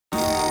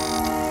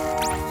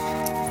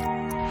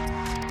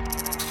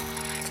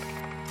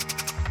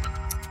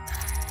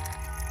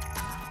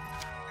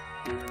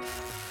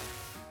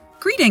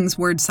Greetings,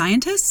 word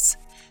scientists!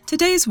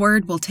 Today's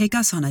word will take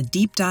us on a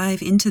deep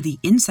dive into the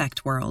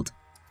insect world.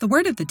 The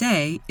word of the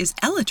day is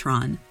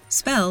elytron,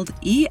 spelled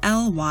E-L-Y-T-R-O-N.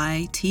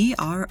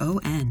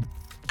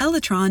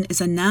 Elytron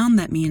is a noun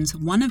that means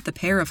one of the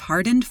pair of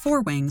hardened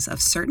forewings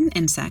of certain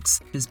insects,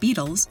 as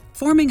beetles,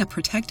 forming a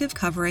protective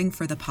covering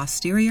for the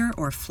posterior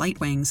or flight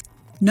wings.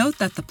 Note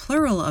that the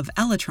plural of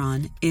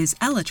elytron is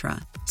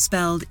elytra,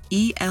 spelled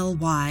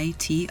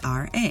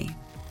E-L-Y-T-R-A.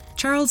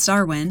 Charles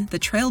Darwin, the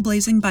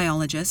trailblazing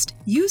biologist,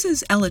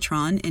 uses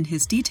elytron in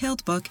his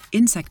detailed book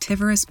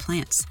Insectivorous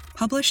Plants,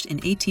 published in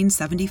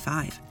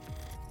 1875.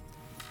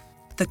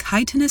 The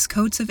chitinous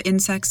coats of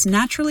insects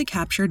naturally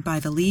captured by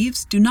the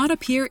leaves do not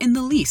appear in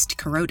the least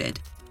corroded.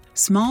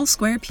 Small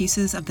square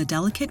pieces of the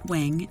delicate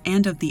wing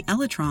and of the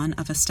elytron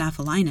of a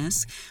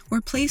Staphylinus were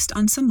placed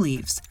on some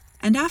leaves,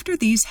 and after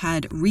these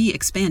had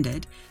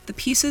re-expanded, the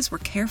pieces were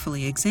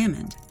carefully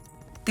examined.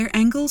 Their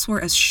angles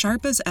were as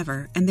sharp as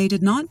ever, and they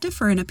did not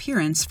differ in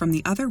appearance from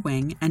the other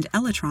wing and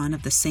elytron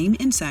of the same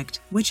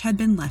insect which had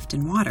been left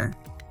in water.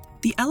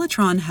 The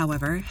elytron,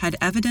 however, had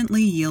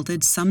evidently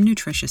yielded some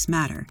nutritious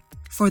matter,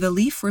 for the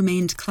leaf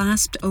remained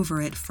clasped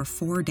over it for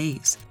 4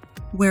 days,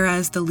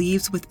 whereas the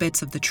leaves with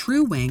bits of the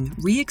true wing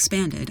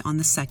re-expanded on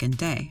the second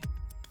day.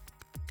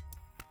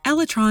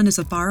 Elytron is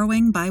a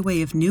borrowing by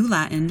way of New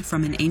Latin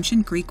from an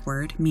ancient Greek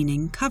word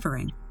meaning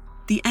covering.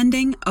 The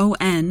ending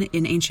 -on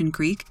in ancient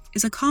Greek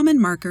is a common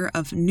marker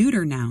of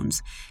neuter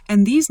nouns,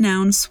 and these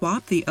nouns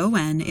swap the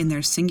 -on in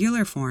their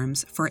singular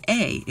forms for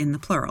a in the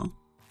plural.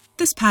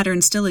 This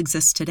pattern still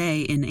exists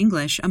today in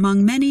English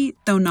among many,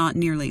 though not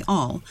nearly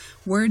all,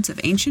 words of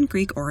ancient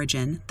Greek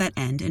origin that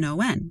end in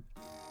 -on.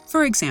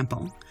 For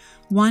example,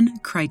 one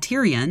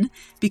criterion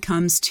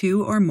becomes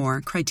 2 or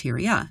more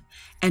criteria,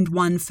 and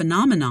one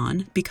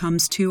phenomenon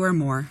becomes 2 or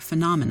more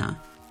phenomena.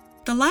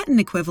 The Latin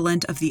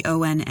equivalent of the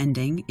 -on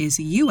ending is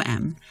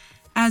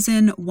as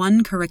in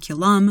one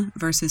curriculum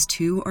versus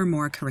 2 or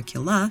more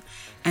curricula,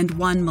 and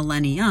one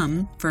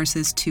millennium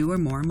versus 2 or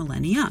more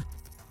millennia.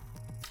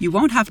 You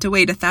won't have to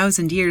wait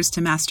 1,000 years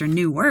to master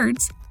new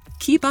words.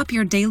 Keep up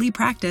your daily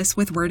practice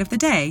with Word of the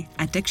Day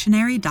at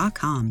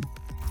dictionary.com.